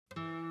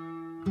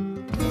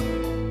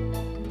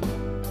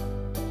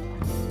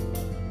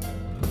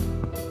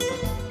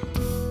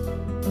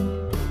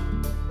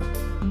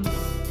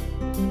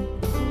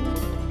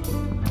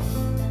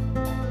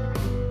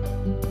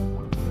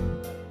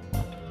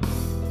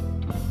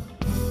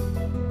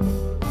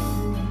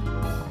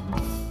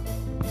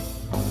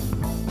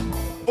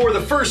For the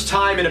first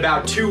time in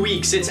about 2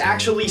 weeks, it's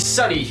actually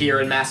sunny here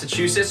in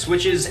Massachusetts,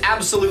 which is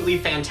absolutely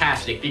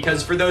fantastic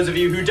because for those of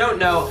you who don't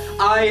know,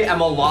 I am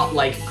a lot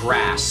like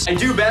grass. I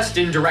do best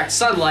in direct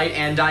sunlight,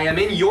 and I am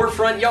in your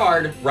front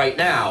yard right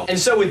now. And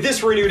so with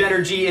this renewed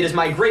energy, it is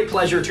my great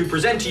pleasure to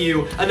present to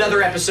you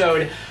another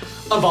episode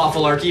of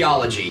Awful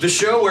Archaeology, the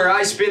show where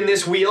I spin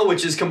this wheel,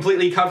 which is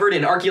completely covered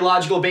in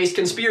archaeological-based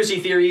conspiracy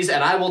theories,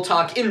 and I will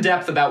talk in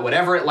depth about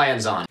whatever it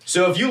lands on.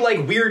 So if you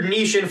like weird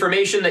niche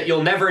information that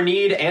you'll never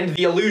need and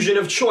the illusion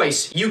of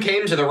choice, you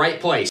came to the right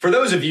place. For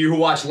those of you who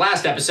watched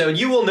last episode,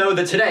 you will know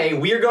that today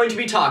we are going to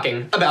be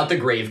talking about the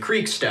Grave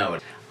Creek stone.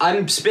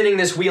 I'm spinning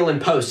this wheel in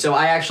post, so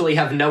I actually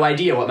have no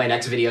idea what my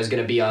next video is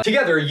going to be on.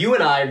 Together, you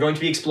and I are going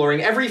to be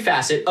exploring every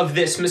facet of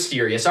this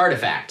mysterious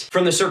artifact.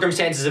 From the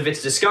circumstances of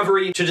its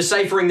discovery, to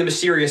deciphering the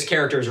mysterious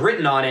characters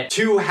written on it,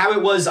 to how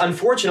it was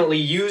unfortunately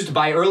used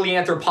by early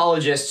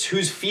anthropologists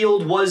whose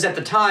field was, at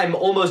the time,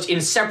 almost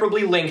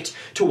inseparably linked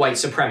to white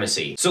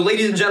supremacy. So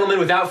ladies and gentlemen,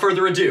 without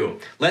further ado,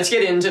 let's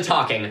get into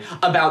talking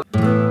about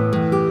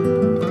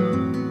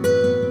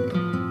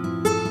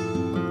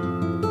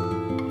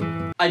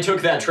I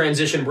took that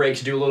transition break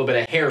to do a little bit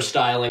of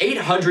hairstyling.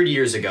 800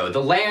 years ago,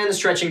 the land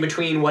stretching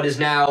between what is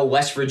now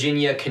West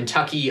Virginia,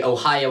 Kentucky,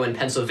 Ohio, and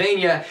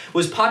Pennsylvania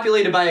was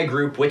populated by a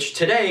group which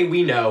today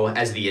we know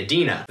as the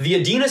Adena. The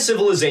Adena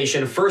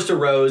civilization first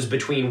arose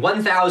between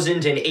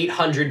 1000 and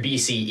 800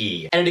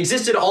 BCE, and it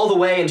existed all the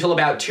way until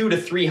about 200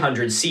 to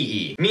 300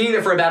 CE, meaning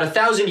that for about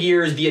 1,000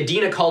 years, the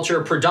Adena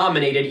culture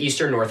predominated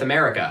Eastern North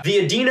America.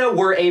 The Adena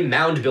were a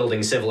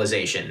mound-building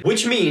civilization,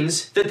 which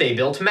means that they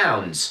built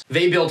mounds.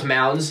 They built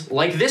mounds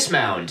like this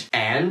mound,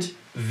 and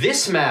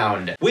this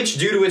mound, which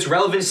due to its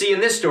relevancy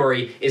in this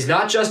story, is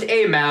not just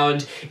a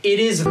mound, it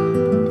is...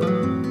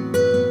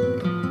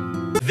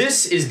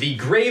 This is the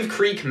Grave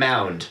Creek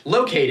Mound,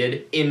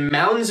 located in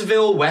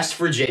Moundsville, West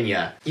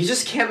Virginia. You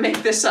just can't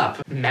make this up.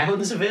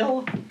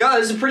 Moundsville? God,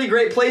 this is a pretty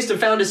great place to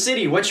found a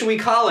city. What should we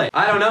call it?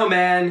 I don't know,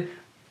 man.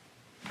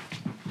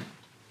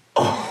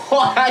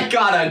 Oh, I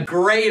got a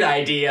great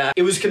idea.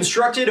 It was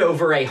constructed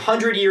over a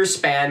 100-year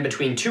span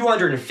between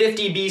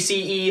 250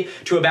 BCE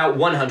to about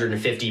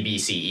 150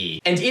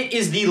 BCE. And it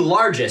is the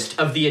largest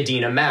of the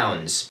Adena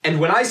mounds. And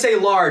when I say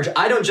large,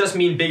 I don't just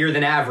mean bigger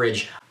than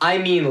average. I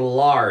mean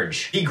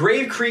large. The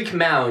Grave Creek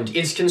Mound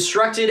is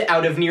constructed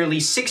out of nearly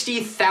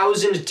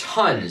 60,000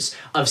 tons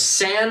of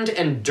sand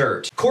and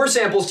dirt. Core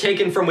samples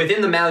taken from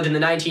within the mound in the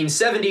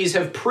 1970s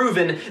have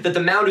proven that the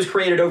mound was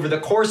created over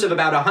the course of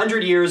about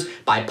 100 years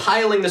by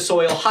piling the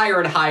soil higher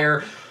and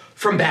higher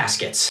from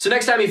baskets. So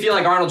next time you feel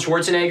like Arnold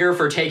Schwarzenegger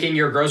for taking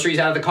your groceries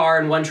out of the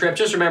car in one trip,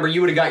 just remember you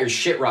would have got your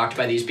shit rocked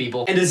by these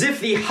people. And as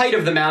if the height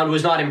of the mound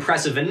was not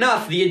impressive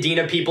enough, the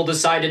Adena people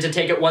decided to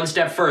take it one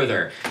step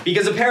further,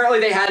 because apparently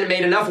they hadn't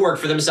made enough work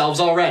for themselves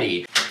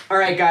already. All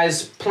right,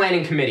 guys,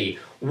 planning committee.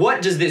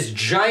 What does this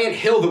giant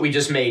hill that we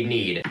just made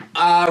need?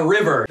 A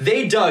river.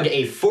 They dug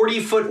a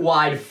 40-foot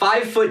wide,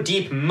 5-foot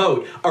deep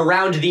moat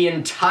around the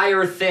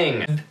entire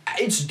thing.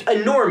 It's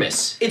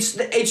enormous.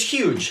 It's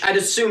huge. I'd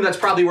assume that's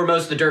probably where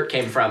most of the dirt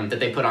came from that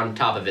they put on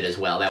top of it as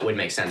well. That would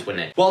make sense,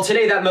 wouldn't it? While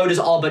today that moat is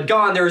all but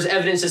gone, there is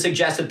evidence to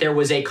suggest that there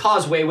was a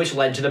causeway which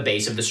led to the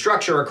base of the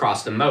structure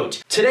across the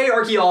moat. Today,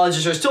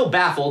 archaeologists are still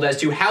baffled as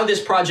to how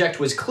this project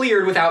was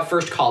cleared without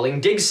first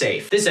calling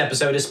DigSafe. This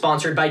episode is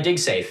sponsored by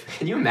DigSafe.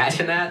 Can you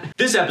imagine that?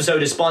 This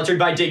episode is sponsored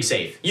by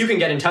DigSafe. You can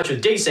get in touch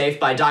with DigSafe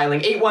by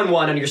dialing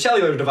 811 on your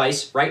cellular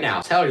device right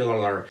now.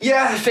 Cellular.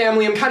 Yeah,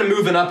 family, I'm kind of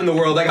moving up in the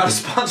world. I got a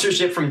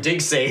sponsorship from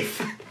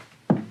DigSafe.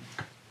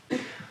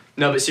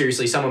 No, but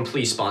seriously, someone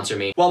please sponsor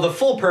me. While the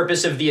full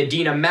purpose of the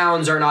Adena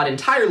mounds are not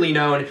entirely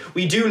known,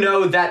 we do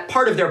know that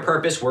part of their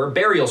purpose were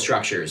burial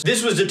structures.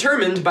 This was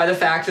determined by the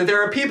fact that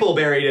there are people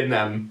buried in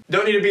them.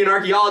 Don't need to be an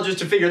archaeologist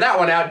to figure that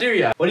one out, do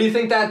ya? What do you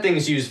think that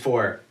thing's used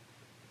for?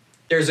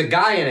 There's a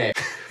guy in it.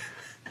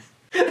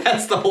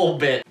 That's the whole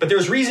bit. But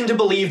there's reason to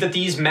believe that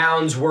these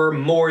mounds were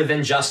more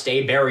than just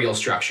a burial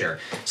structure.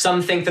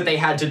 Some think that they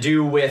had to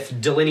do with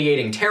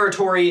delineating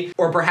territory,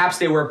 or perhaps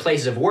they were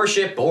places of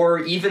worship, or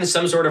even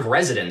some sort of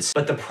residence.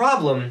 But the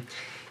problem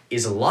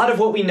is a lot of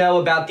what we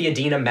know about the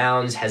Adena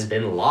mounds has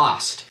been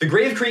lost. The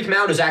Grave Creek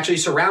Mound is actually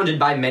surrounded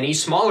by many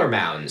smaller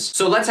mounds.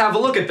 So let's have a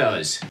look at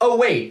those. Oh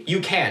wait,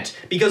 you can't,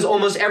 because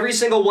almost every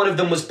single one of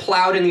them was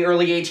plowed in the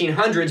early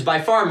 1800s by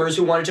farmers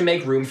who wanted to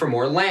make room for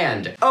more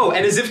land. Oh,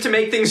 and as if to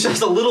make things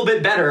just a little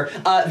bit better,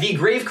 the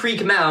Grave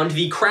Creek Mound,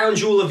 the crown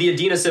jewel of the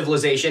Adena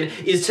civilization,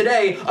 is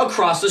today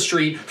across the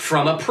street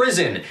from a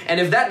prison. And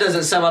if that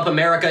doesn't sum up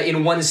America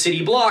in one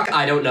city block,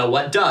 I don't know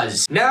what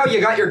does. Now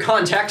you got your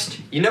context,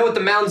 you know what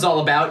the mound's all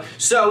about,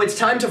 so it's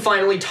time to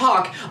finally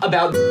talk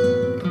about...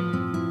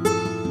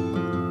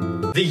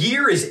 The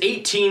year is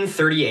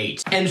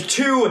 1838, and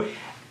to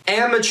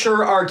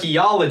amateur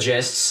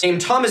archaeologists named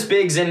Thomas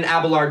Biggs and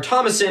Abelard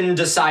Thomason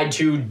decide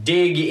to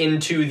dig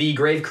into the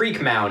Grave Creek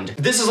Mound.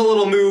 This is a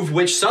little move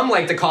which some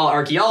like to call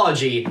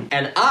archaeology,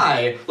 and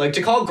I like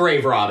to call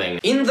grave robbing.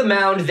 In the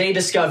mound, they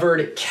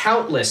discovered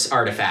countless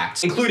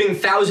artifacts, including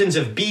thousands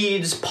of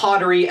beads,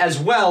 pottery, as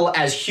well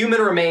as human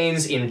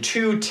remains in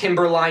 2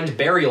 timber-lined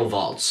burial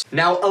vaults.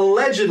 Now,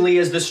 allegedly,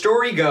 as the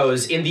story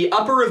goes, in the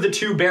upper of the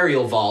 2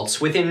 burial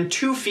vaults, within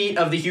 2 feet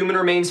of the human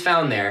remains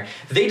found there,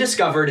 they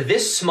discovered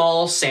this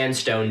small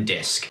sandstone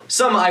disc.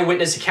 Some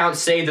eyewitness accounts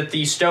say that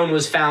the stone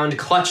was found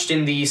clutched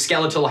in the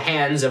skeletal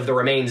hands of the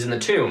remains in the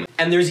tomb,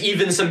 and there's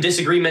even some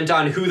disagreement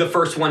on who the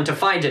first one to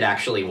find it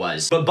actually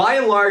was. But by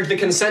and large, the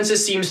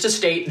consensus seems to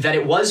state that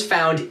it was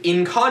found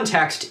in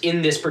context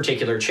in this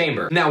particular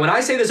chamber. Now, when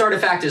I say this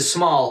artifact is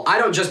small, I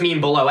don't just mean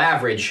below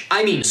average,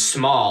 I mean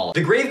small.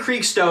 The Grave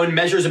Creek stone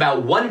measures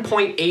about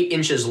 1.8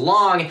 inches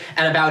long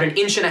and about 1.5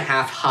 inches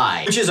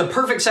high, which is a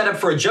perfect setup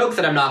for a joke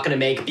that I'm not gonna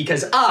make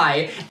because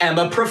I am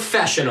a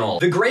professional.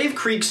 The Grave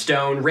Creek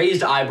stone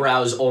raised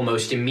eyebrows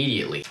almost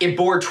immediately. It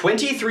bore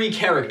 23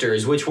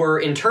 characters, which were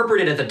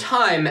interpreted at the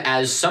time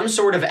as some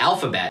sort of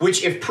alphabet,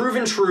 which if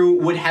proven true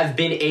would have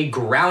been a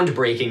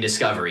groundbreaking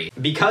discovery.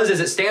 Because as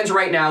it stands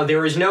right now,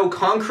 there is no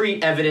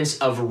concrete evidence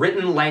of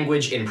written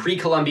language in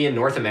pre-Columbian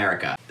North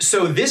America.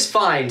 So this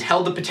find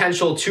held the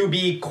potential to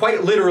be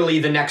quite literally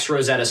the next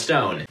Rosetta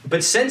Stone.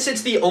 But since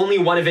it's the only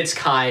one of its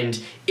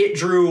kind, it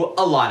drew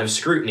a lot of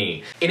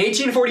scrutiny. In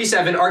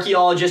 1847,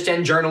 archaeologist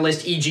and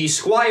journalist E.G.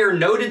 Squire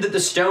noted that the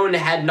stone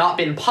had not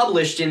been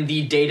published in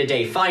the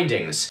day-to-day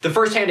findings. The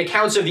first-hand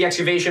accounts of the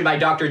excavation by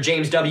Dr.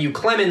 James W.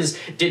 Clemens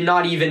did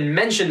not even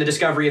mention the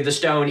discovery of the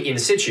stone in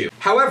situ.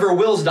 However,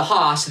 Wills de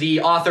Haas,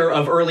 the author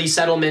of Early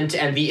Settlement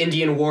and the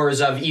Indian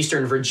Wars of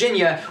Eastern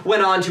Virginia,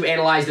 went on to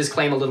analyze this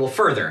claim a little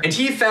further, and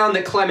he found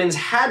that Clemens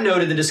had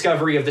noted the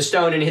discovery of the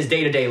stone in his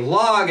day-to-day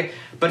log,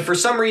 but for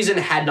some reason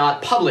had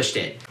not published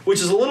it,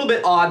 which is a little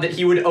bit odd that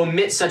he would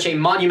omit such a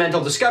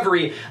monumental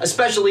discovery,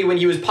 especially when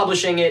he was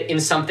publishing it in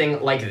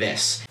something like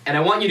this. And I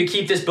want you to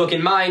keep this book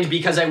in mind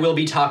because I will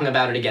be talking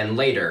about it again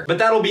later. But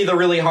that'll be the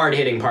really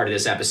hard-hitting part of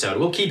this episode.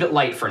 We'll keep it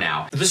light for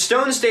now. The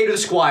stone stayed with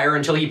Squire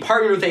until he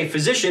partnered with a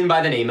physician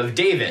by the name of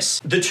Davis.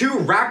 The two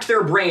racked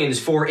their brains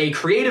for a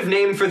creative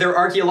name for their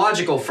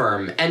archaeological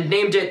firm and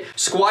named it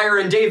Squire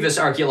and Davis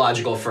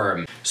Archaeological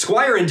Firm.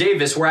 Squire and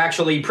Davis were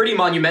actually pretty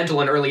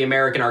monumental in early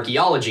American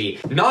archaeology.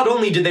 Not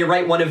only did they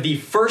write one of the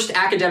first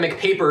academic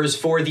papers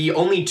for the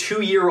only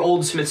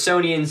 2-year-old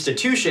Smithsonian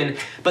institution,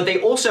 but they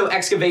also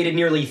excavated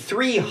nearly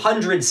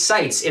 300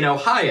 sites in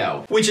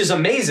Ohio, which is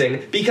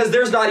amazing because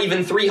there's not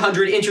even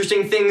 300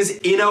 interesting things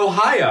in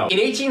Ohio. In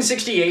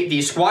 1868,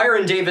 the Squire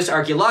and Davis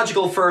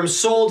Archaeological Firm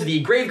sold the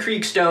Grave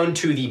Creek stone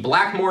to the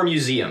Blackmore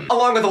Museum,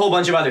 along with a whole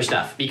bunch of other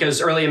stuff, because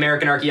early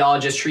American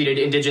archaeologists treated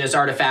indigenous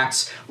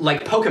artifacts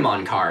like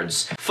Pokemon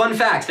cards. Fun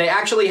fact, they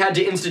actually had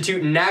to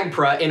institute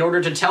NAGPRA in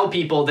order to tell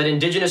people that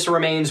indigenous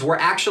remains were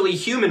actually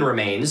human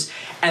remains,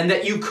 and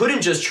that you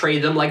couldn't just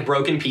trade them like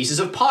broken pieces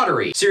of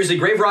pottery. Seriously,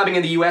 grave robbing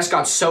in the US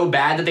got so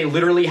bad that they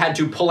literally had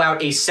to pull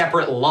out a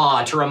separate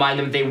law to remind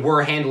them they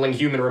were handling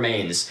human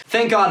remains.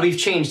 Thank God we've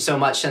changed so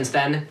much since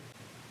then.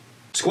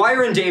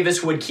 Squire and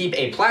Davis would keep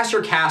a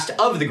plaster cast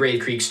of the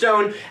Grave Creek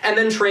stone, and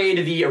then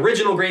trade the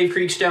original Grave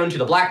Creek stone to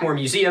the Blackmore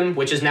Museum,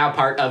 which is now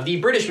part of the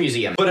British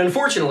Museum. But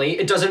unfortunately,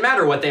 it doesn't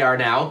matter what they are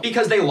now,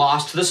 because they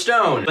lost the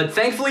stone. But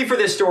thankfully for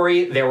this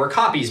story, there were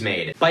copies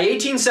made. By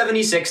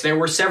 1876, there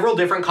were several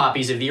different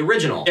copies of the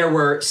original. There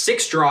were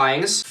 6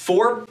 drawings,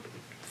 4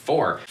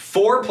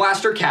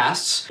 plaster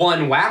casts,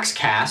 1 wax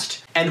cast,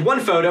 and 1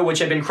 photo which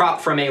had been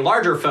cropped from a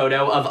larger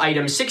photo of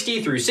items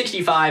 60 through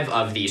 65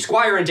 of the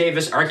Squire and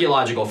Davis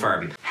Archaeological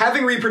Firm.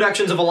 Having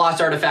reproductions of a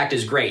lost artifact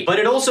is great, but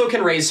it also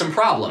can raise some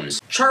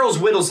problems. Charles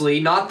Whittlesley,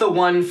 not the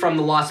one from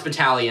the Lost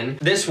Battalion,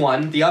 this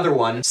one, the other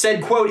one,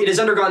 said, quote, "It has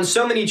undergone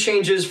so many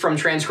changes from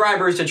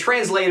transcribers to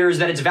translators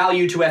that its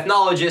value to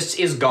ethnologists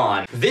is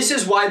gone. This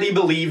is widely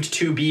believed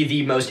to be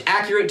the most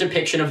accurate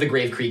depiction of the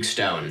Grave Creek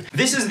stone."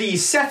 This is the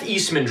Seth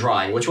Eastman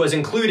drawing, which was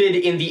included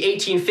in the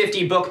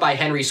 1850 book by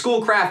Henry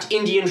Schoolcraft,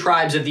 Indian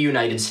Tribes of the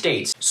United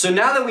States. So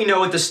now that we know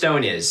what the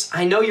stone is,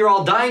 I know you're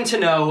all dying to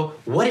know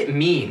what it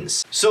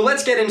means. So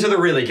let's get into the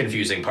really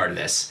confusing part of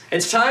this.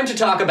 It's time to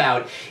talk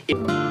about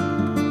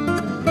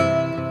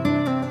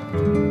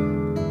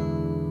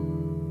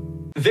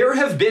There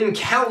have been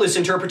countless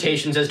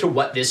interpretations as to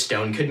what this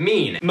stone could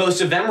mean,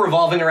 most of them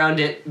revolving around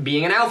it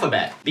being an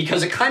alphabet,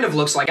 because it kind of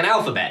looks like an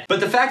alphabet.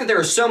 But the fact that there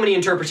are so many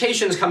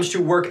interpretations comes to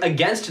work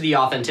against the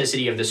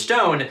authenticity of the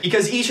stone,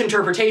 because each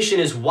interpretation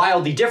is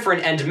wildly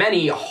different and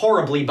many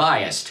horribly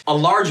biased. A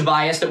large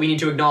bias that we need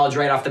to acknowledge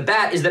right off the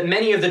bat is that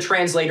many of the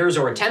translators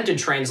or attempted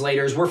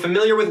translators were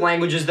familiar with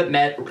languages that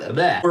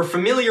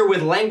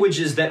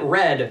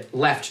read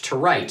left to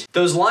right.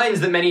 Those lines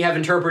that many have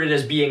interpreted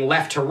as being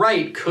left to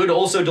right could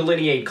also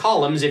delineate 28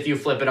 columns if you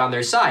flip it on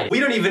their side. We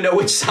don't even know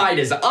which side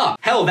is up.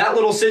 Hell, that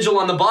little sigil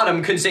on the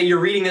bottom could say you're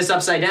reading this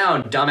upside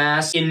down,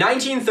 dumbass. In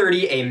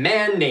 1930, a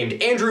man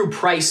named Andrew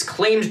Price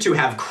claimed to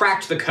have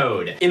cracked the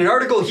code. In an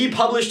article he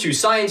published to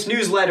Science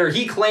Newsletter,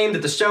 he claimed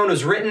that the stone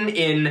was written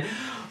in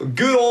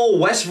good old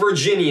West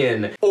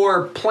Virginian,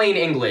 or plain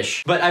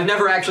English. But I've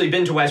never actually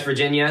been to West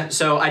Virginia,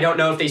 so I don't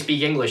know if they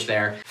speak English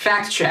there.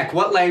 Fact check,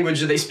 what language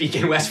do they speak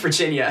in West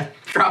Virginia?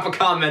 Drop a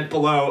comment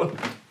below.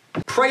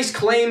 Price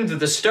claimed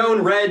that the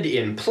stone read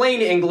in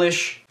plain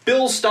English,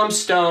 Bill Stump's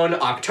stone,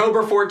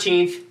 October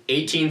 14th,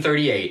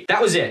 1838.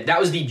 That was it. That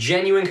was the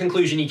genuine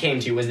conclusion he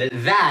came to, was that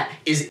that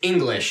is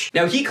English.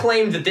 Now, he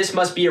claimed that this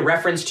must be a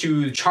reference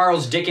to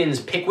Charles Dickens'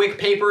 Pickwick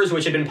Papers,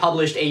 which had been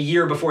published a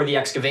year before the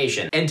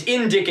excavation. And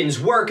in Dickens'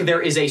 work,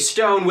 there is a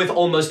stone with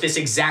almost this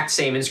exact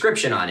same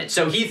inscription on it.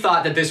 So he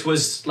thought that this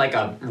was like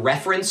a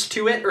reference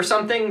to it or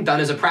something,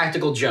 done as a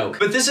practical joke.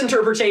 But this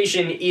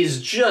interpretation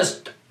is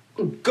just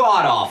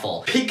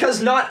god-awful,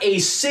 because not a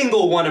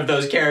single one of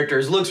those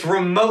characters looks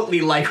remotely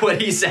like what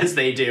he says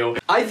they do.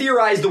 I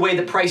theorized the way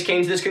that Price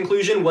came to this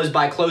conclusion was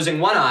by closing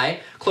one eye,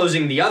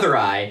 closing the other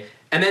eye,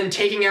 and then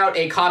taking out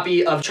a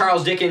copy of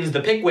Charles Dickens'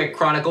 The Pickwick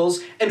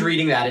Chronicles and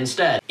reading that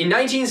instead. In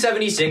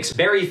 1976,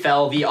 Barry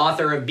Fell, the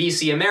author of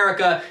BC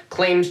America,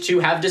 claimed to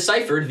have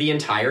deciphered the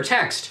entire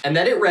text, and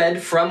that it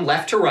read, from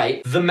left to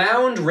right, "The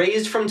mound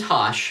raised from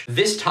Tosh,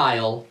 this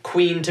tile,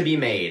 queen to be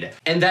made,"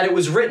 and that it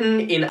was written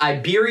in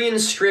Iberian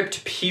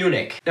script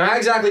Punic. Now, how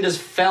exactly does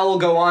Fell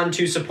go on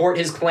to support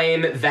his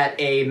claim that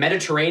a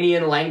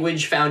Mediterranean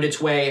language found its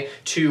way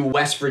to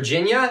West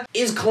Virginia?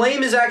 His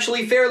claim is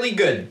actually fairly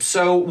good,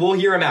 so we'll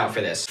hear him out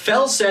for this.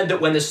 Fell said that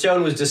when the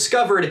stone was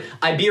discovered,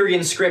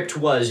 Iberian script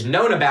was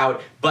known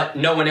about, but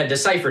no one had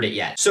deciphered it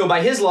yet. So by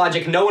his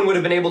logic, no one would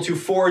have been able to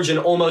forge an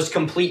almost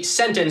complete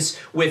sentence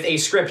with a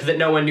script that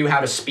no one knew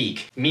how to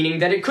speak, meaning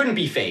that it couldn't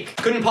be fake.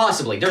 Couldn't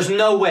possibly. There's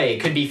no way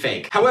it could be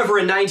fake. However,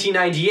 in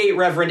 1998,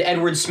 Reverend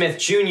Edward Smith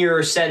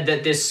Jr. said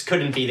that this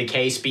couldn't be the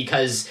case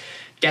because,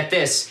 get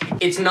this,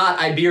 it's not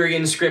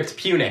Iberian script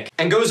Punic.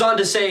 And goes on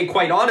to say,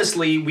 quite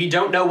honestly, we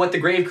don't know what the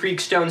Grave Creek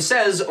stone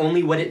says,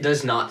 only what it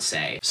does not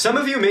say. Some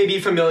of you may be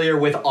familiar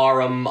with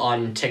Aram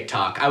on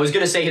TikTok. I was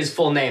gonna say his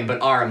full name,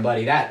 but Aram,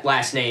 buddy, that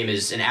last name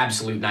is an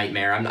absolute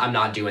nightmare. I'm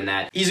not doing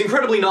that. He's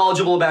incredibly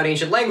knowledgeable about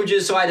ancient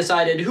languages, so I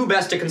decided who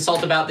best to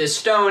consult about this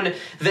stone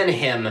than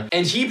him.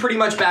 And he pretty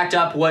much backed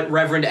up what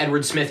Reverend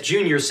Edward Smith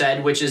Jr.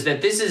 said, which is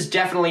that this is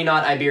definitely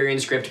not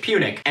Iberian script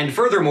Punic. And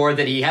furthermore,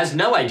 that he has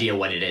no idea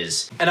what it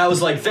is. And I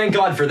was like, thank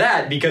God for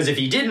that, because if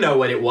he did know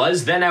what it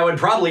was, then I would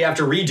probably have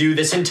to redo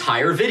this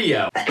entire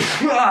video.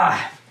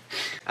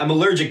 I'm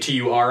allergic to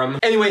you, Aram.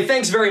 Anyway,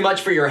 thanks very much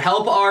for your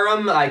help,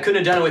 Aram. I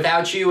couldn't have done it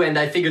without you, and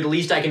I figured the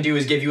least I can do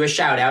is give you a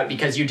shout out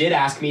because you did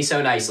ask me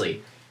so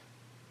nicely.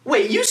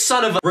 Wait, you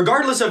son of a—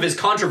 Regardless of his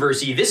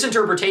controversy, this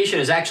interpretation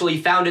has actually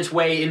found its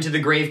way into the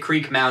Grave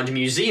Creek Mound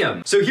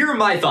Museum. So here are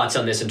my thoughts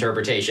on this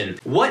interpretation.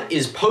 What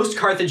is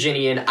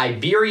post-Carthaginian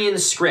Iberian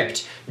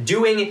script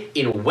doing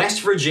in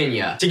West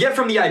Virginia? To get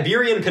from the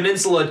Iberian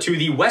Peninsula to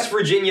the West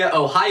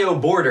Virginia-Ohio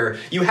border,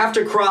 you have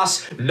to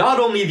cross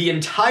not only the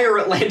entire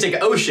Atlantic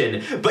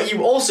Ocean, but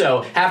you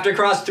also have to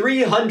cross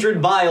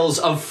 300 miles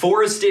of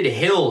forested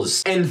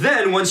hills. And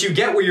then, once you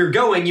get where you're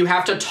going, you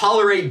have to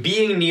tolerate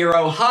being near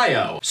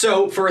Ohio.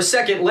 So, for a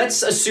second,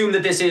 let's assume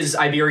that this is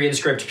Iberian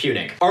script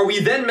Punic. Are we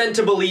then meant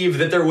to believe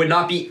that there would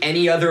not be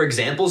any other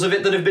examples of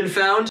it that have been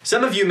found?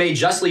 Some of you may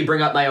justly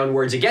bring up my own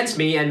words against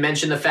me and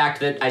mention the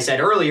fact that I said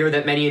earlier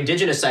that many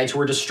indigenous sites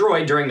were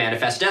destroyed during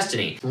Manifest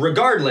Destiny.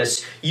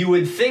 Regardless, you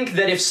would think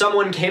that if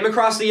someone came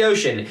across the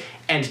ocean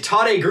and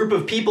taught a group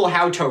of people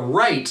how to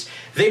write,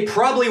 they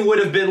probably would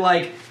have been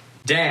like,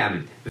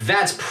 damn,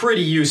 that's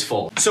pretty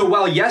useful. So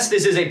while yes,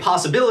 this is a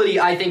possibility,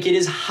 I think it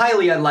is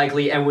highly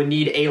unlikely and would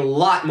need a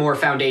lot more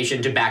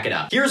foundation to back it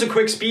up. Here's a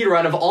quick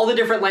speedrun of all the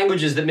different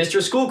languages that Mr.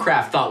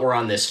 Schoolcraft thought were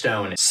on this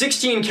stone.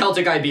 16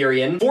 Celtic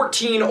Iberian,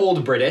 14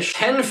 Old British,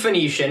 10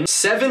 Phoenician,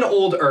 7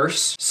 Old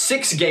Erse,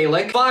 6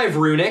 Gaelic, 5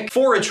 Runic,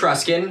 4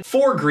 Etruscan,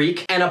 4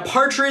 Greek, and a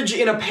partridge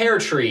in a pear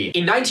tree.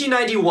 In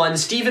 1991,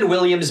 Stephen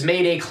Williams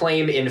made a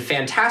claim in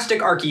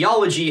Fantastic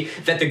Archaeology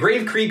that the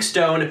Grave Creek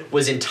stone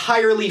was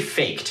entirely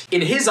faked.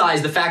 In his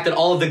eyes, the fact that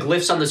all of the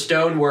glyphs on the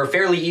stone were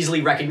fairly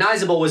easily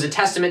recognizable was a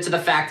testament to the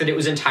fact that it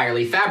was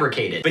entirely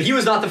fabricated. But he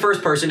was not the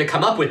first person to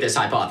come up with this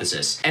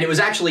hypothesis, and it was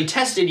actually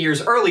tested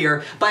years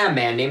earlier by a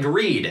man named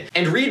Reed.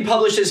 And Reed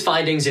published his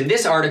findings in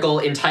this article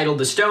entitled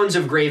The Stones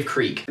of Grave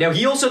Creek. Now,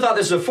 he also thought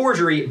this was a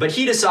forgery, but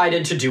he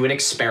decided to do an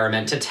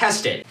experiment to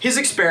test it. His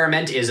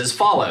experiment is as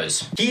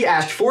follows. He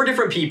asked 4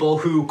 different people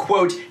who,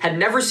 quote, had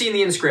never seen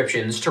the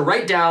inscriptions to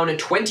write down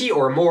 20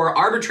 or more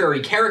arbitrary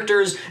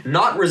characters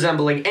not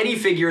resembling any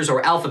figures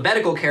or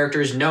alphabetical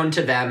characters known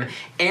to them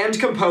and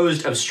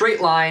composed of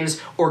straight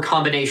lines or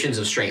combinations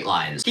of straight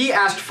lines. He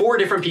asked 4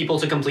 different people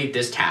to complete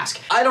this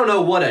task. I don't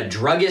know what a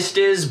druggist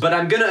is, but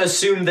I'm gonna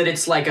assume that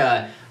it's like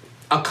a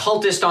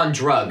cultist on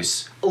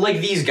drugs.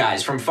 Like these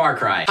guys from Far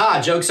Cry. Ha,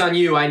 joke's on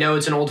you, I know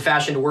it's an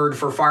old-fashioned word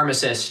for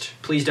pharmacist.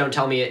 Please don't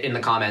tell me it in the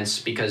comments,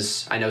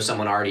 because I know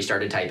someone already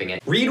started typing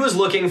it. Reed was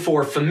looking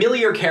for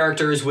familiar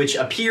characters which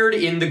appeared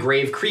in the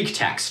Grave Creek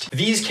text.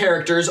 These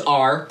characters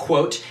are,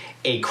 quote,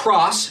 a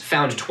cross,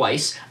 found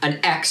twice, an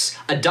X,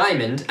 a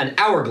diamond, an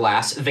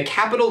hourglass, the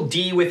capital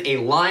D with a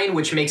line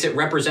which makes it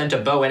represent a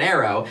bow and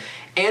arrow,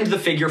 and the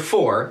figure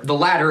 4, the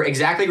latter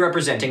exactly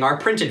representing our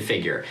printed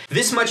figure.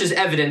 This much is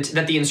evident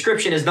that the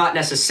inscription is not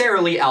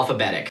necessarily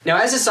alphabetic. Now,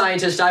 as a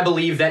scientist, I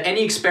believe that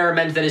any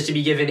experiment that is to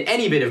be given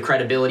any bit of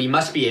credibility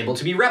must be able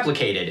to be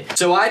replicated.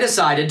 So I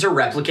decided to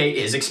replicate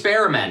his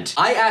experiment.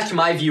 I asked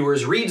my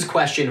viewers Reed's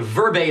question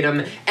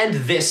verbatim, and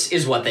this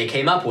is what they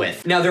came up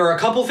with. Now, there are a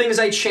couple things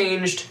I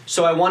changed,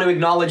 so I want to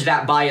acknowledge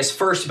that bias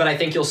first, but I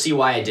think you'll see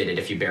why I did it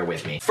if you bear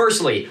with me.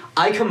 Firstly,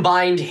 I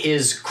combined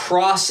his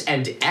cross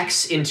and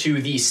X into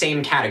the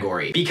same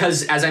category,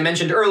 because as I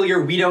mentioned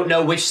earlier, we don't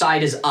know which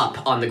side is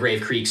up on the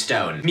Grave Creek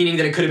stone, meaning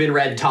that it could have been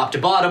read top to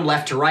bottom,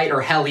 left to right,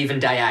 or hell,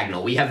 even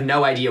diagonal. We have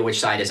no idea which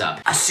side is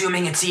up.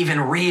 Assuming it's even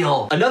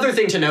real. Another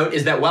thing to note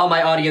is that while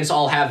my audience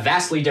all have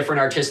vastly different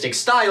artistic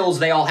styles,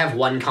 they all have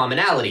one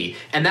commonality,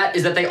 and that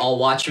is that they all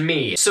watch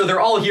me. So they're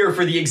all here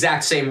for the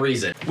exact same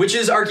reason, which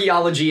is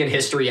archaeology and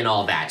history and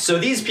all that. So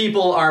these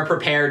people are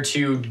prepared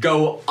to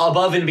go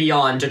above and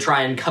beyond to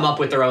try and come up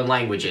with their own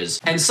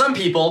languages. And some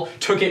people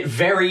took it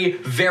very,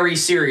 very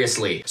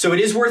seriously. So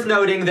it is worth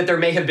noting that there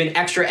may have been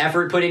extra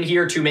effort put in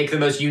here to make the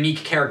most unique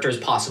characters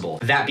possible.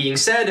 That being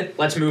said,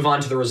 let's move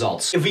on to the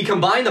results. If we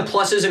combine the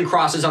pluses and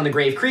crosses on the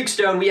Grave Creek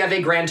stone, we have a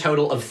grand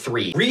total of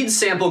 3. Reed's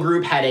sample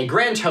group had a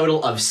grand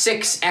total of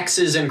 6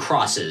 X's and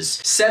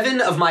crosses. 7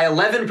 of my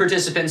 11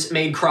 participants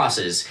made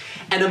crosses,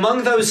 and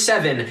among those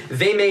 7,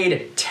 they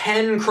made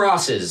 10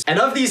 crosses. And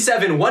of these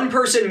 7, one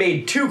person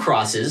made 2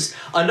 crosses,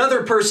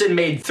 another person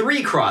made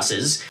 3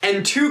 crosses,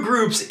 and 2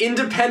 groups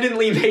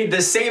independently made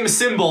the same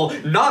symbol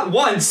not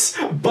once,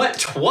 but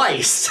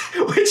twice,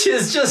 which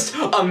is just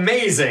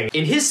amazing.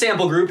 In his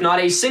sample group, not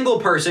a single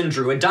person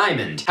drew a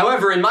diamond.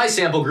 However, in my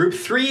sample group,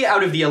 3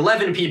 out of the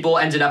 11 people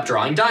ended up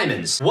drawing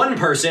diamonds. 1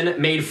 person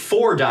made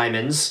 4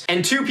 diamonds,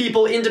 and 2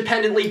 people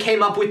independently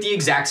came up with the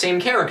exact same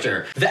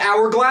character. The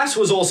hourglass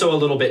was also a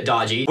little bit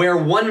dodgy, where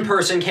 1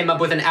 person came up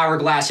with an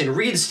hourglass in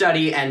Reed's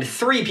study, and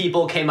 3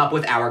 people came up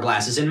with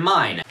hourglasses in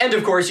mine. And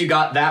of course, you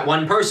got that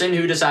 1 person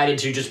who decided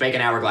to just make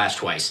an hourglass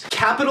twice.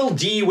 Capital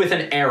D with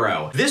an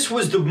arrow. This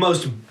was the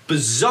most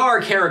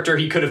bizarre character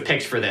he could have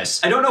picked for this.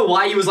 I don't know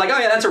why he was like, oh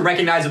yeah, that's a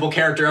recognizable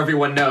character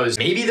everyone knows.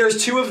 Maybe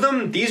there's 2 of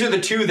them? These are the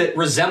 2 that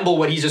resemble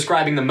what he's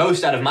describing the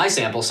most out of my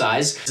sample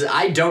size.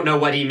 I don't know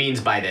what he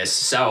means by this,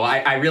 so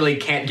I really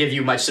can't give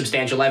you much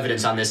substantial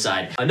evidence on this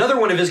side. Another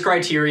one of his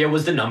criteria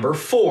was the number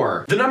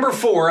 4. The number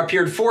 4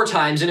 appeared 4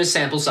 times in a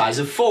sample size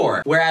of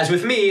 4, whereas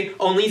with me,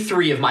 only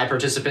 3 of my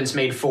participants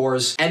made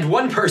 4s, and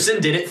 1 person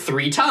did it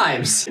 3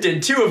 times.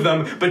 Did 2 of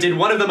them, but did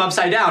 1 of them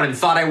upside down and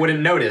thought I wouldn't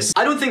notice.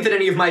 I don't think that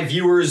any of my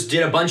viewers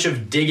did a bunch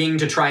of digging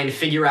to try and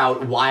figure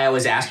out why I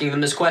was asking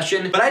them this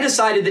question, but I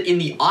decided that in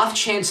the off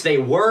chance they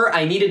were,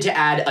 I needed to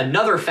add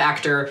another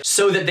factor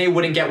so that they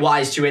wouldn't get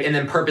wise to it and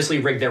then purposely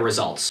rig their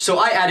results. So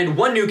I added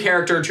 1 new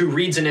character to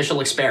Reed's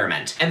initial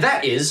experiment, and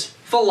that is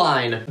the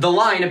line. The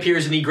line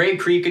appears in the Grave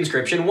Creek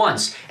inscription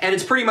once, and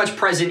it's pretty much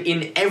present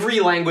in every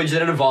language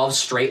that involves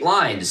straight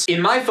lines.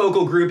 In my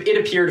focal group, it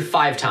appeared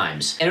 5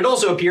 times, and it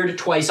also appeared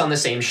twice on the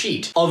same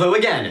sheet. Although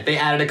again, they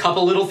added a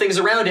couple little things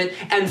around it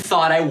and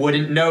thought I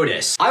wouldn't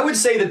notice. I would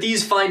say that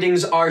these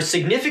findings are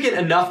significant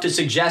enough to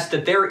suggest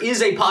that there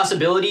is a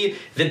possibility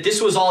that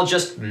this was all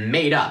just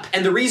made up.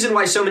 And the reason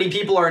why so many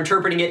people are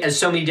interpreting it as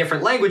so many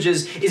different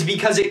languages is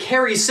because it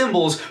carries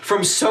symbols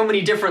from so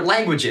many different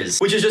languages,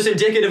 which is just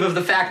indicative of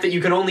the fact that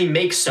you can only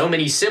make so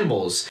many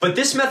symbols. But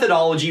this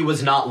methodology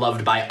was not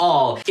loved by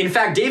all. In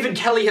fact, David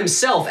Kelly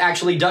himself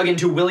actually dug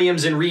into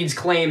Williams and Reed's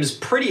claims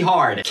pretty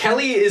hard.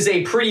 Kelly is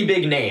a pretty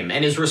big name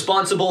and is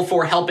responsible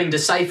for helping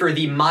decipher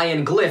the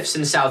Mayan glyphs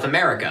in South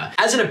America.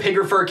 As an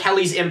epigrapher,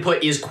 Kelly's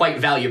input is quite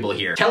valuable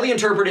here. Kelly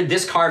interpreted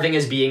this carving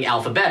as being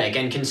alphabetic,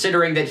 and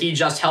considering that he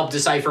just helped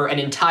decipher an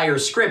entire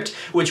script,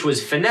 which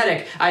was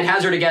phonetic, I'd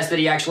hazard a guess that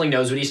he actually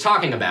knows what he's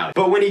talking about.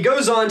 But when he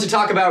goes on to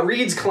talk about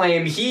Reed's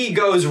claim, he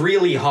goes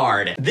really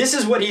hard. This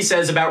is what he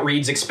says about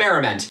Reed's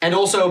experiment, and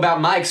also about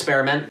my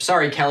experiment.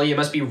 Sorry, Kelly, you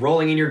must be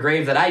rolling in your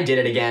grave that I did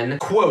it again.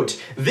 Quote,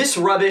 "This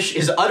rubbish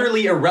is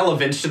utterly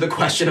irrelevant to the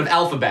question of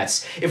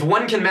alphabets. If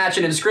one can match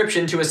an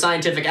inscription to a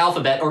scientific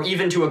alphabet, or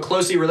even to a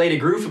closely related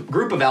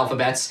group of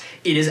alphabets,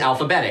 it is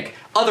alphabetic.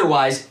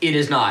 Otherwise, it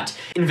is not.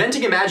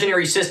 Inventing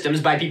imaginary systems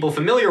by people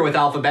familiar with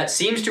alphabet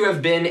seems to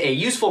have been a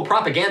useful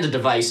propaganda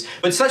device,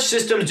 but such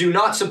systems do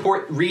not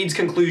support Reed's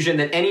conclusion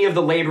that any of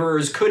the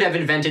laborers could have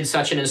invented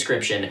such an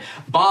inscription.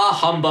 Bah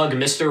humbug,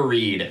 Mr.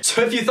 Reed."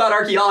 So if you thought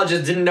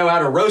archaeologists didn't know how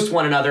to roast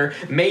one another,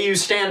 may you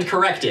stand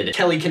corrected.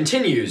 Kelly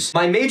continues,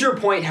 "My major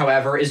point,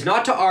 however, is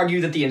not to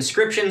argue that the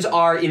inscriptions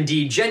are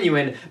indeed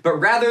genuine, but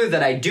rather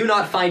that I do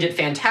not find it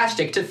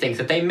fantastic to think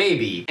that they may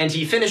be." And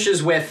he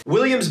finishes with,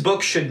 "Williams'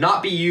 book should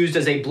not be used as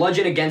as a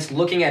bludgeon against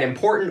looking at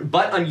important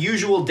but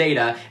unusual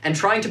data and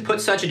trying to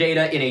put such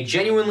data in a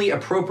genuinely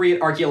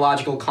appropriate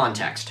archaeological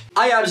context.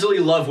 I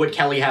absolutely love what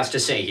Kelly has to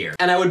say here,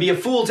 and I would be a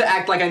fool to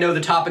act like I know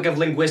the topic of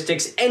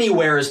linguistics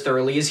anywhere as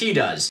thoroughly as he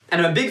does.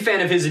 And I'm a big fan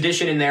of his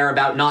addition in there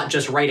about not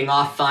just writing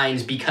off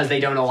finds because they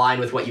don't align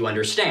with what you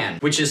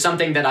understand, which is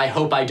something that I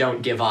hope I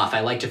don't give off.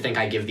 I like to think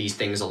I give these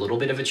things a little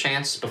bit of a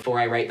chance before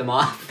I write them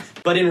off.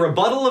 But in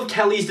rebuttal of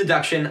Kelly's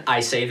deduction, I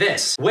say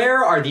this: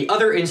 where are the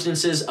other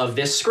instances of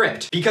this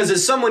script? Because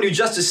as someone who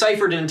just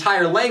deciphered an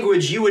entire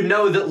language, you would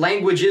know that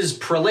language is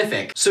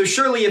prolific. So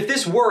surely if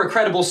this were a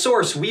credible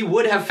source, we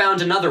would have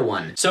found another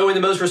one. So in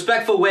the most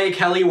respectful way,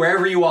 Kelly,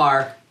 wherever you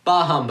are,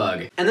 bah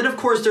humbug. And then of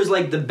course there's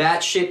like the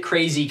batshit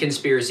crazy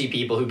conspiracy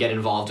people who get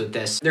involved with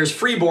this. There's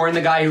Freeborn,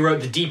 the guy who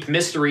wrote The Deep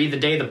Mystery, The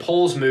Day the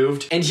Poles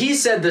Moved, and he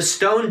said the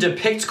stone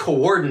depicts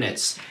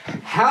coordinates.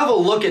 Have a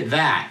look at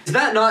that. Is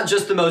that not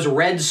just the most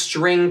red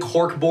string,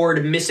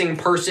 corkboard, missing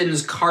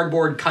persons,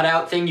 cardboard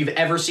cutout thing you've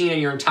ever seen in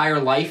your entire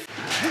life?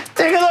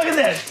 Take a look at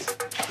this!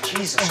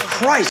 Jesus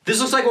Christ. This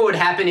looks like what would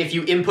happen if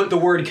you input the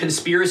word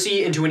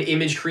conspiracy into an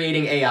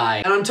image-creating AI.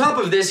 And on top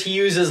of this, he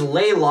uses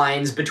ley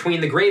lines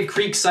between the Grave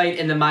Creek site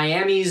and the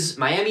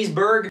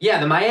Miamisburg? Yeah,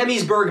 the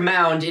Miamisburg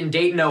Mound in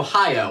Dayton,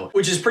 Ohio,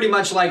 which is pretty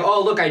much like,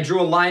 oh, look, I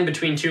drew a line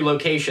between two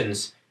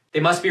locations. They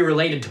must be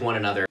related to one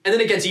another. And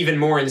then it gets even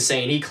more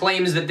insane. He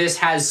claims that this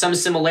has some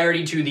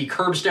similarity to the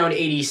Curbstone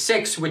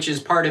 86, which is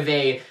part of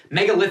a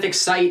megalithic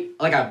site,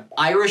 like a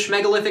Irish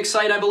megalithic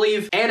site, I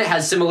believe. And it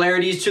has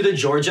similarities to the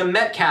Georgia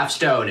Metcalf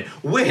stone,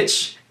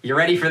 which, you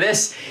ready for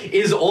this,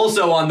 is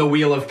also on the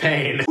Wheel of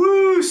Pain.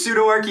 Woo,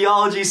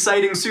 pseudo-archaeology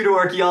citing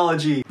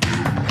pseudo-archaeology.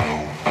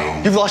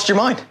 You've lost your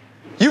mind.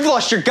 You've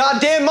lost your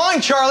goddamn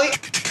mind, Charlie!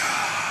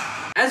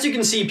 As you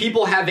can see,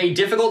 people have a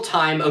difficult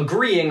time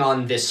agreeing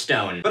on this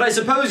stone, but I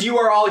suppose you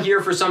are all here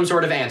for some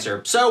sort of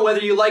answer. So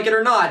whether you like it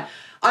or not,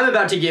 I'm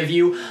about to give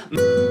you...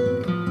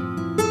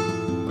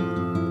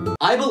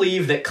 I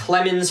believe that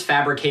Clemens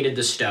fabricated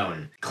the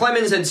stone.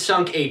 Clemens had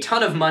sunk a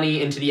ton of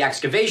money into the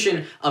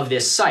excavation of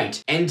this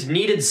site, and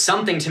needed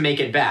something to make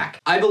it back.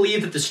 I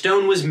believe that the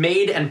stone was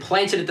made and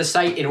planted at the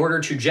site in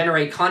order to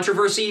generate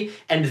controversy,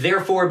 and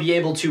therefore be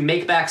able to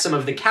make back some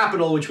of the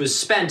capital which was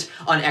spent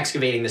on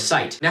excavating the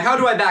site. Now, how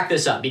do I back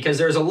this up? Because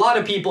there's a lot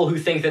of people who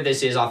think that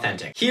this is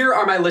authentic. Here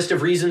are my list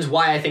of reasons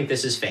why I think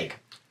this is fake.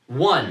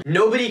 1.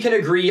 Nobody can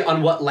agree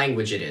on what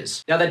language it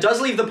is. Now that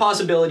does leave the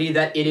possibility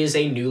that it is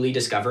a newly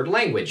discovered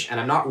language, and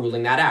I'm not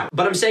ruling that out.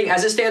 But I'm saying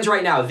as it stands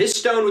right now, this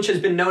stone, which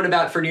has been known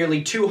about for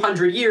nearly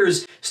 200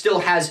 years, still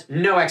has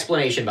no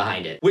explanation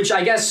behind it. Which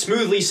I guess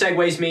smoothly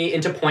segues me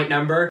into point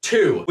number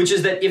 2, which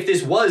is that if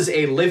this was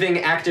a living,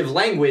 active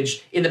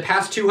language, in the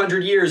past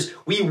 200 years,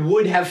 we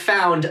would have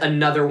found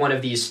another one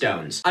of these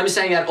stones. I'm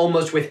saying that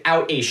almost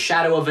without a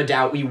shadow of a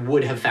doubt, we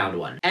would have found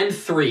one. And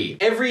 3,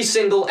 every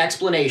single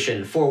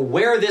explanation for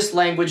where this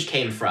language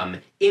came from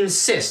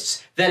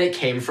insists that it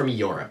came from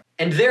Europe.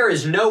 And there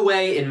is no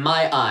way in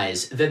my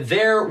eyes that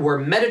there were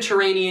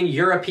Mediterranean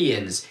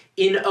Europeans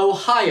in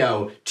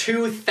Ohio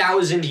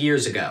 2,000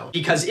 years ago.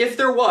 Because if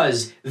there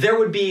was, there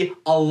would be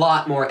a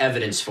lot more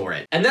evidence for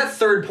it. And that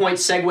third point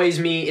segues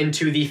me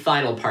into the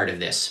final part of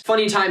this.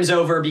 Funny time's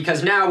over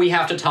because now we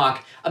have to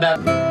talk about...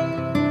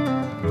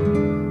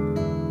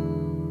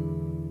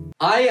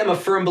 I am a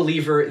firm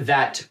believer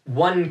that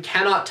one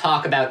cannot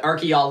talk about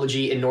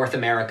archaeology in North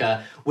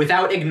America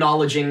without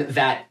acknowledging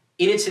that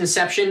in its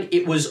inception,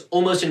 it was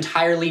almost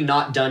entirely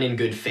not done in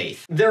good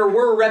faith. There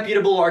were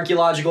reputable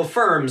archaeological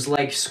firms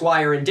like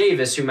Squire and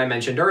Davis, whom I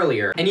mentioned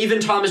earlier, and even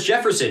Thomas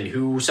Jefferson,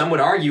 who some would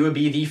argue would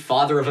be the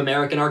father of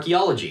American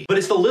archaeology. But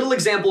it's the little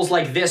examples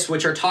like this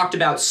which are talked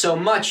about so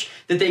much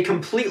that they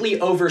completely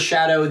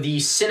overshadow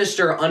the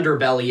sinister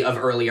underbelly of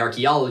early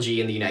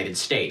archaeology in the United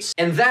States.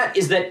 And that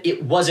is that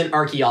it wasn't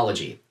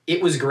archaeology.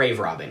 It was grave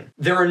robbing.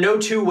 There are no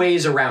two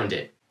ways around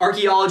it.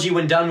 Archaeology,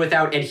 when done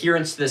without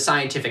adherence to the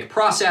scientific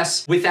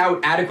process, without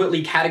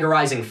adequately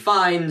categorizing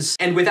finds,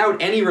 and without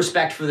any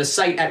respect for the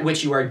site at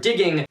which you are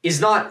digging,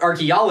 is not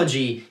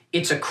archaeology,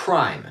 it's a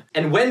crime.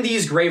 And when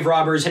these grave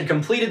robbers had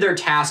completed their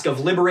task of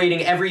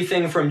liberating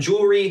everything from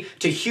jewelry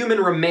to human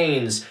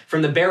remains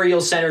from the burial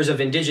centers of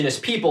indigenous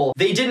people,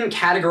 they didn't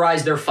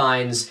categorize their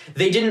finds,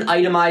 they didn't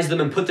itemize them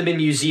and put them in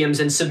museums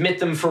and submit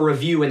them for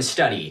review and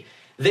study.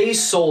 They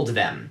sold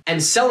them,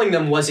 and selling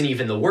them wasn't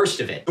even the worst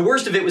of it. The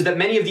worst of it was that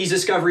many of these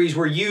discoveries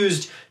were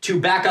used to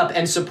back up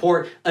and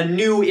support a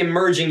new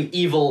emerging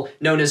evil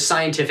known as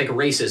scientific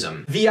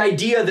racism. The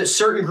idea that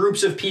certain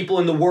groups of people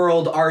in the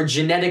world are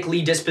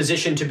genetically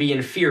dispositioned to be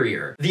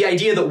inferior. The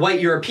idea that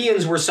white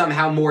Europeans were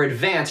somehow more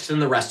advanced than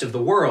the rest of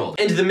the world.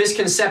 And the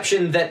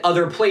misconception that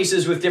other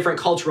places with different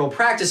cultural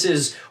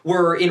practices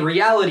were in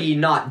reality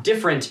not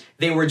different,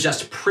 they were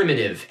just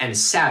primitive and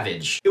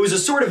savage. It was a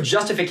sort of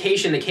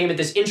justification that came at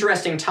this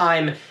interesting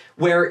time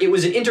where it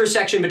was an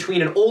intersection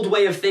between an old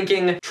way of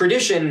thinking,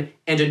 tradition,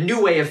 and a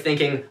new way of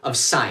thinking of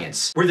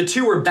science, where the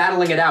two were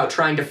battling it out,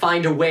 trying to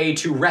find a way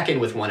to reckon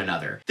with one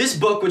another. This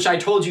book, which I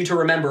told you to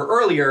remember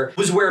earlier,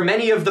 was where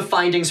many of the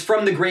findings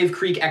from the Grave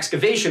Creek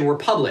excavation were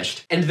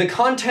published, and the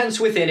contents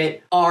within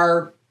it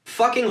are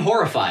fucking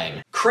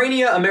horrifying.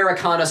 Crania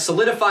Americana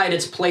solidified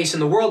its place in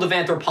the world of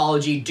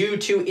anthropology due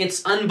to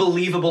its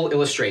unbelievable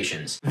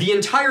illustrations. The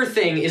entire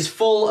thing is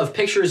full of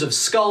pictures of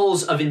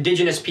skulls of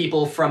indigenous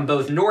people from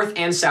both North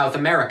and South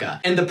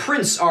America, and the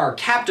prints are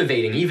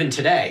captivating even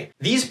today.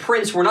 These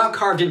prints were not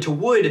carved into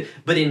wood,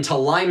 but into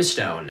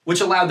limestone,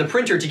 which allowed the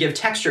printer to give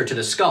texture to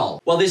the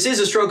skull. While this is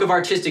a stroke of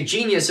artistic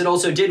genius, it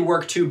also did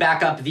work to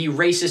back up the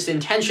racist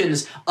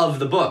intentions of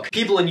the book.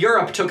 People in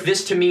Europe took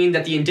this to mean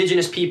that the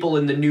indigenous people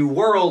in the New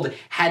World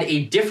had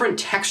a different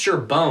texture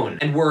bone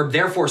and were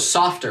therefore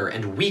softer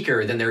and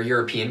weaker than their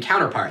European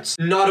counterparts.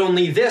 Not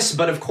only this,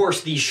 but of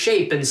course the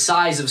shape and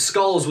size of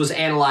skulls was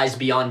analyzed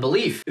beyond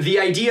belief. The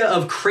idea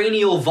of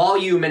cranial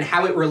volume and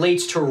how it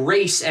relates to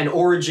race and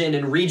origin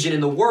and region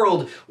in the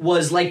world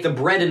was like the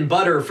bread and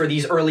butter for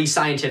these early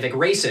scientific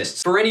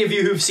racists. For any of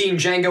you who've seen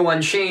Django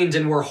Unchained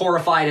and were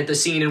horrified at the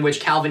scene in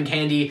which Calvin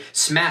Candy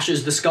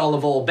smashes the skull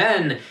of Old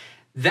Ben,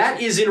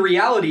 that is in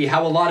reality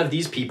how a lot of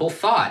these people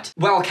thought.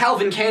 While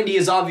Calvin Candy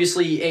is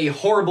obviously a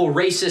horrible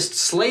racist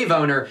slave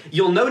owner,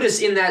 you'll notice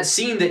in that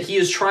scene that he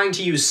is trying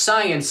to use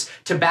science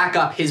to back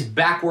up his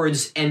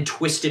backwards and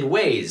twisted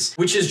ways,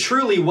 which is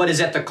truly what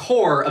is at the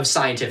core of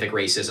scientific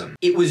racism.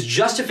 It was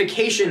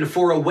justification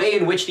for a way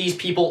in which these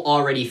people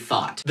already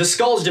thought. The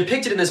skulls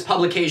depicted in this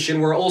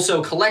publication were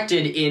also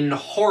collected in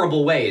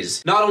horrible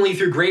ways, not only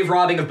through grave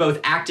robbing of both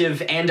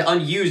active and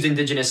unused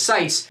indigenous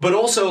sites, but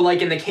also,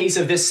 like in the case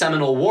of this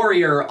Seminole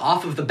warrior,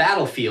 off of the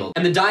battlefield.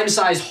 And the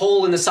dime-sized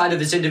hole in the side of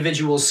this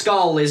individual's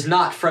skull is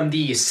not from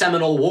the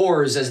Seminole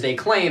Wars, as they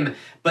claim,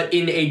 but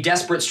in a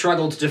desperate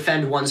struggle to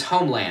defend one's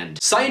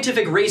homeland.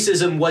 Scientific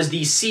racism was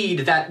the seed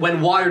that, when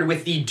watered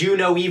with the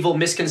do-no-evil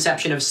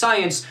misconception of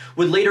science,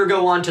 would later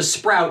go on to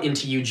sprout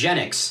into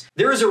eugenics.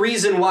 There is a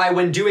reason why,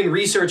 when doing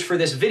research for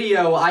this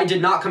video, I did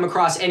not come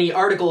across any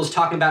articles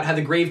talking about how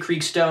the Grave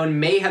Creek stone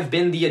may have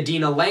been the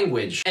Adena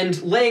language.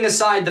 And laying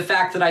aside the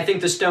fact that I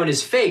think the stone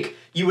is fake,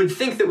 you would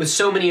think that with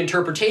so many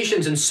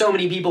interpretations and so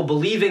many people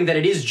believing that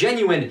it is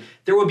genuine,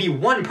 there would be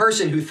one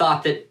person who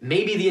thought that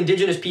maybe the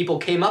indigenous people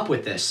came up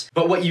with this.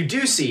 But what you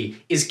do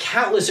see is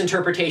countless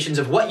interpretations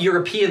of what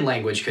European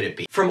language could it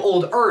be. From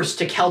Old Erse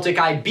to Celtic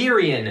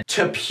Iberian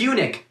to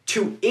Punic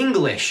to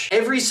English.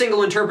 Every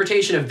single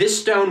interpretation of this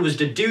stone was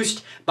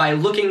deduced by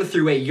looking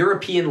through a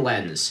European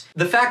lens.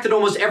 The fact that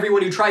almost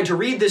everyone who tried to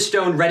read this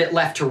stone read it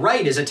left to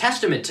right is a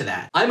testament to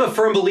that. I'm a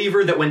firm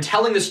believer that when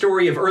telling the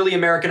story of early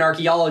American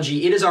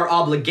archaeology, it is our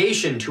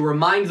obligation to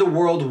remind the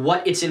world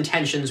what its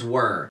intentions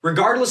were.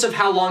 Regardless of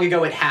how long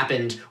ago it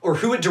happened, or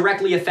who it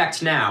directly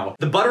affects now,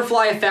 the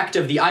butterfly effect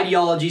of the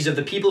ideologies of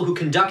the people who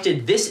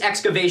conducted this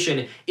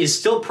excavation is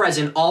still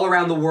present all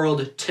around the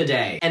world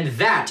today. And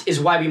that is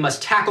why we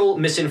must tackle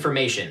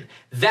misinformation.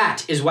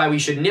 That is why we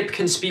should nip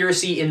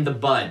conspiracy in the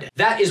bud.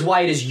 That is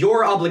why it is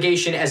your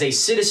obligation as a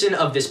citizen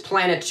of this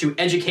planet to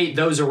educate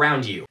those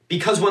around you.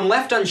 Because when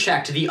left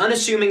unchecked, the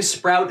unassuming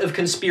sprout of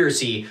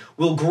conspiracy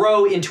will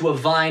grow into a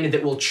vine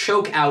that will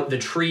choke out the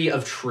tree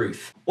of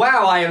truth.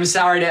 Wow, I am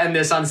sorry to end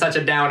this on such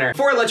a downer.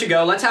 Before I let you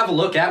go, let's have a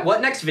look at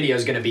what next video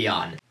is going to be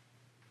on.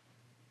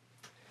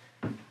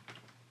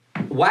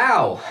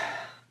 Wow.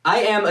 I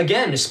am,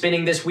 again,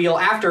 spinning this wheel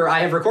after I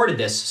have recorded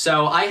this,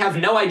 so I have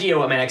no idea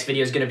what my next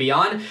video is going to be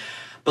on,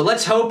 but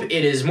let's hope it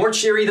is more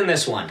cheery than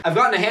this one. I've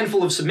gotten a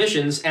handful of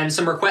submissions and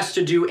some requests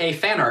to do a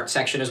fan art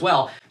section as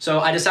well, so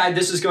I decided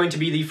this is going to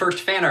be the first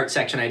fan art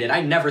section I did.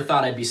 I never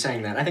thought I'd be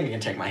saying that. I think I can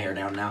take my hair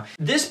down now.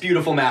 This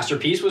beautiful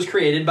masterpiece was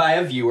created by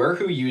a viewer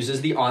who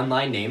uses the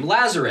online name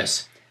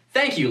Lazarus.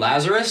 Thank you,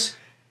 Lazarus.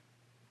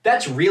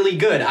 That's really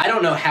good. I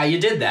don't know how you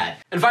did that.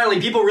 And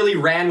finally, people really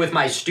ran with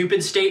my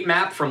stupid state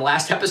map from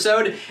last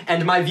episode,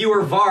 and my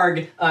viewer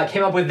Varg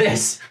came up with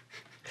this,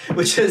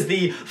 which is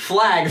the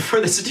flag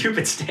for the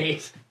stupid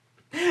state.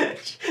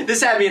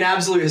 This had me in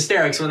absolute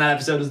hysterics when that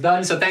episode was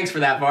done, so thanks for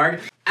that, Varg.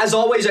 As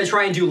always, I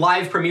try and do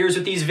live premieres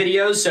with these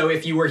videos, so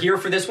if you were here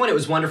for this one, it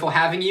was wonderful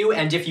having you,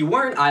 and if you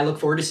weren't, I look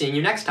forward to seeing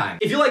you next time.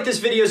 If you like this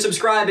video,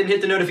 subscribe and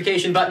hit the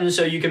notification button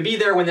so you can be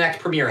there when the next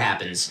premiere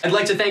happens. I'd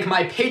like to thank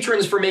my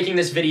patrons for making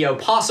this video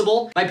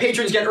possible. My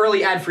patrons get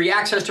early ad-free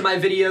access to my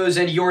videos,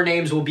 and your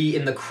names will be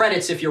in the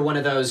credits if you're one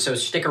of those, so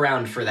stick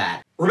around for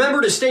that.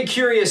 Remember to stay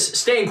curious,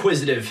 stay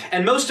inquisitive,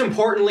 and most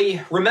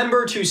importantly,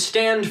 remember to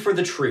stand for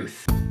the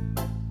truth.